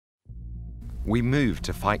We move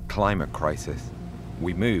to fight climate crisis.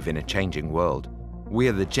 We move in a changing world. We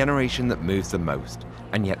are the generation that moves the most,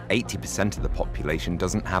 and yet 80% of the population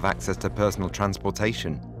doesn't have access to personal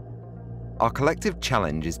transportation. Our collective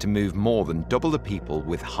challenge is to move more than double the people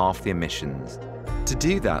with half the emissions. To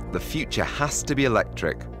do that, the future has to be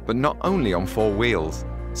electric, but not only on four wheels.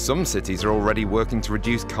 Some cities are already working to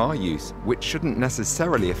reduce car use, which shouldn't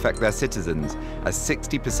necessarily affect their citizens, as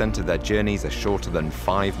 60% of their journeys are shorter than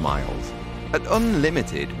 5 miles. At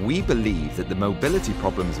Unlimited, we believe that the mobility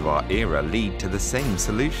problems of our era lead to the same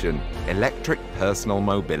solution: electric personal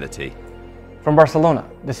mobility. From Barcelona,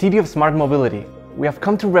 the city of smart mobility, we have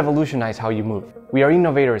come to revolutionize how you move. We are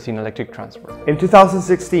innovators in electric transport. In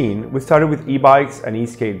 2016, we started with e-bikes and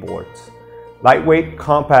e-skateboards. Lightweight,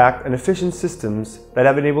 compact, and efficient systems that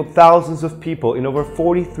have enabled thousands of people in over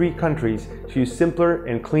 43 countries to use simpler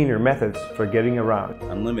and cleaner methods for getting around.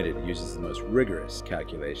 Unlimited uses the most rigorous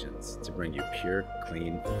calculations to bring you pure,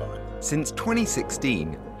 clean fun. Since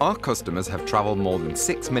 2016, our customers have traveled more than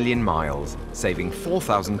 6 million miles, saving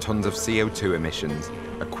 4,000 tons of CO2 emissions,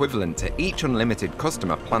 equivalent to each Unlimited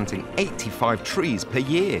customer planting 85 trees per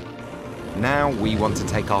year. Now we want to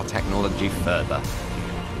take our technology further.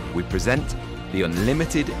 We present the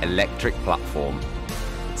Unlimited Electric Platform.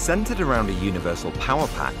 Centered around a universal power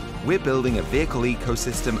pack, we're building a vehicle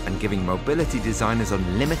ecosystem and giving mobility designers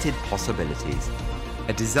unlimited possibilities.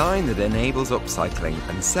 A design that enables upcycling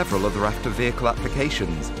and several other after-vehicle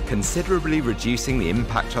applications, considerably reducing the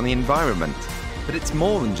impact on the environment. But it's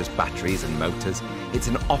more than just batteries and motors, it's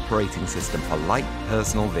an operating system for light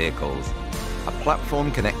personal vehicles. A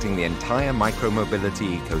platform connecting the entire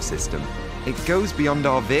micromobility ecosystem. It goes beyond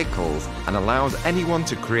our vehicles and allows anyone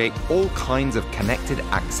to create all kinds of connected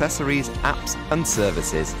accessories, apps, and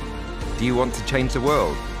services. Do you want to change the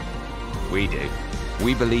world? We do.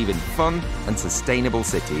 We believe in fun and sustainable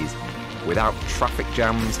cities, without traffic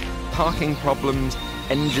jams, parking problems,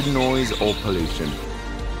 engine noise, or pollution.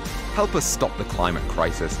 Help us stop the climate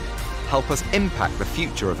crisis. Help us impact the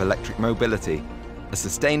future of electric mobility. A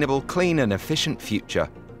sustainable, clean, and efficient future.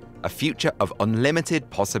 A future of unlimited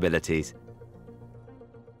possibilities.